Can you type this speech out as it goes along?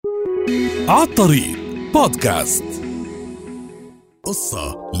عالطريق بودكاست.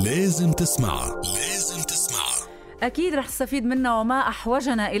 قصة لازم تسمعها. أكيد رح تستفيد منها وما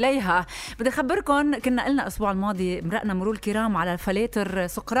أحوجنا إليها. بدي أخبركم، كنا قلنا الأسبوع الماضي مرقنا مرور الكرام على الفلاتر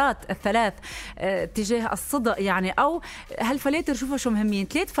سقراط الثلاث تجاه الصدق، يعني أو هالفلاتر شوفوا شو مهمين.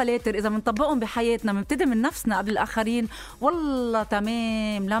 3 فلاتر إذا منطبقهم بحياتنا، منبتدي من نفسنا قبل الآخرين، والله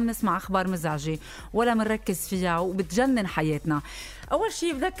تمام، لا منسمع أخبار مزعجة ولا منركز فيها وبتجنن حياتنا. أول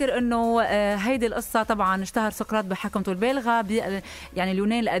شيء بذكر أنه هيدي القصة طبعا اشتهر سقراط بحكمته البالغة يعني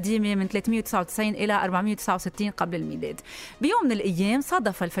اليونان القديمة من 399 إلى 469 قبل الميلاد. بيوم من الأيام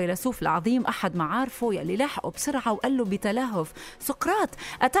صادف الفيلسوف العظيم أحد معارفه يلي لاحقه بسرعة وقال له بتلهف: سقراط،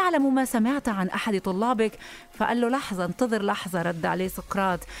 أتعلم ما سمعت عن أحد طلابك؟ فقال له: لحظة، انتظر لحظة. رد عليه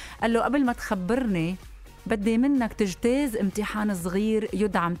سقراط قال له: قبل ما تخبرني بدي منك تجتاز امتحان صغير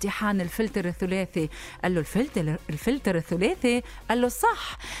يدعى امتحان الفلتر الثلاثي. قال له: الفلتر الثلاثي؟ قال له: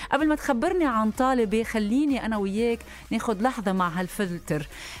 صح. قبل ما تخبرني عن طالبي خليني أنا وياك ناخد لحظة مع هالفلتر.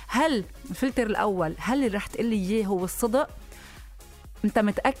 هل الفلتر الأول، هل اللي رح تقلي إياه هو الصدق؟ أنت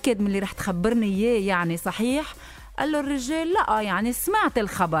متأكد من اللي رح تخبرني إياه؟ يعني صحيح؟ قال له الرجال: لا، يعني سمعت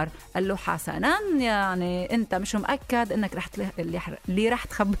الخبر. قال له: حسنا، يعني أنت مش مؤكد أنك اللي رح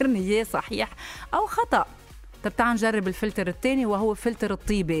تخبرني إياه صحيح أو خطأ. طب تعال نجرب الفلتر الثاني وهو فلتر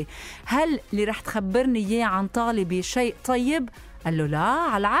الطيبة. هل اللي رح تخبرني إياه عن طالبي شيء طيب؟ قال له: لا،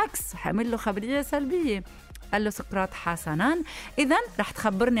 على العكس، حامل له خبرية سلبية. قال له سقراط: حسنا، إذن رح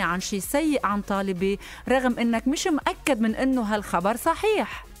تخبرني عن شيء سيء عن طالبي رغم أنك مش مؤكد من أنه هالخبر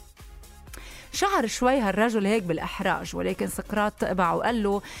صحيح. شعر شوي هالرجل هيك بالإحراج، ولكن سقراط تقبع وقال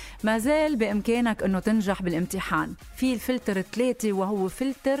له: ما زال بإمكانك أنه تنجح بالامتحان. في الفلتر الثلاثي وهو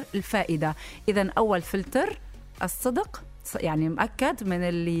فلتر الفائدة. إذن أول فلتر الصدق، يعني مؤكد من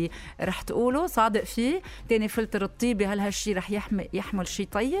اللي رح تقوله، صادق فيه. تاني فلتر الطيبة، هل هالشي رح يحمل شي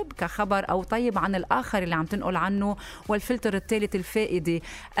طيب كخبر أو طيب عن الآخر اللي عم تنقل عنه. والفلتر الثالث الفائدة،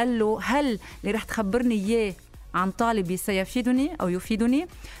 قال له: هل اللي رح تخبرني إياه عن طالبي سيفيدني أو يفيدني؟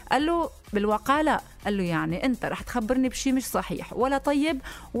 قال له: بالواقع لا. قال له: يعني أنت رح تخبرني بشي مش صحيح ولا طيب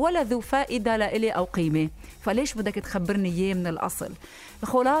ولا ذو فائدة لإلي أو قيمة، فليش بدك تخبرني إياه من الأصل؟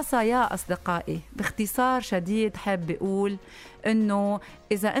 الخلاصة يا أصدقائي، باختصار شديد حاب أقول إنه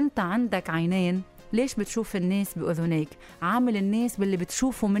إذا أنت عندك عينين، ليش بتشوف الناس بأذنيك؟ عامل الناس باللي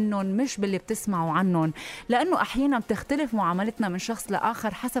بتشوفوا منهم مش باللي بتسمعوا عنهم، لأنه أحيانا بتختلف معاملتنا من شخص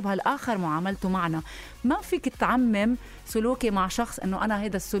لآخر حسب هالآخر معاملته معنا. ما فيك تعمم سلوكي مع شخص أنه أنا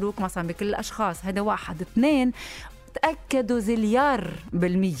هيدا السلوك مثلا بكل الأشخاص. هيدا 1. 2، تأكدوا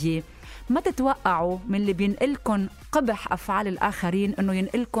 1,000,000% ما تتوقعوا من اللي بينقلكن قبح أفعال الآخرين أنه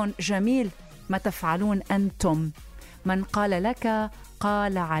ينقلكن جميل ما تفعلون أنتم. من قال لك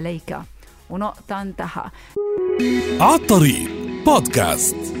قال عليك. ونقطة، انتهى. عالطريق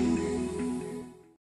بودكاست.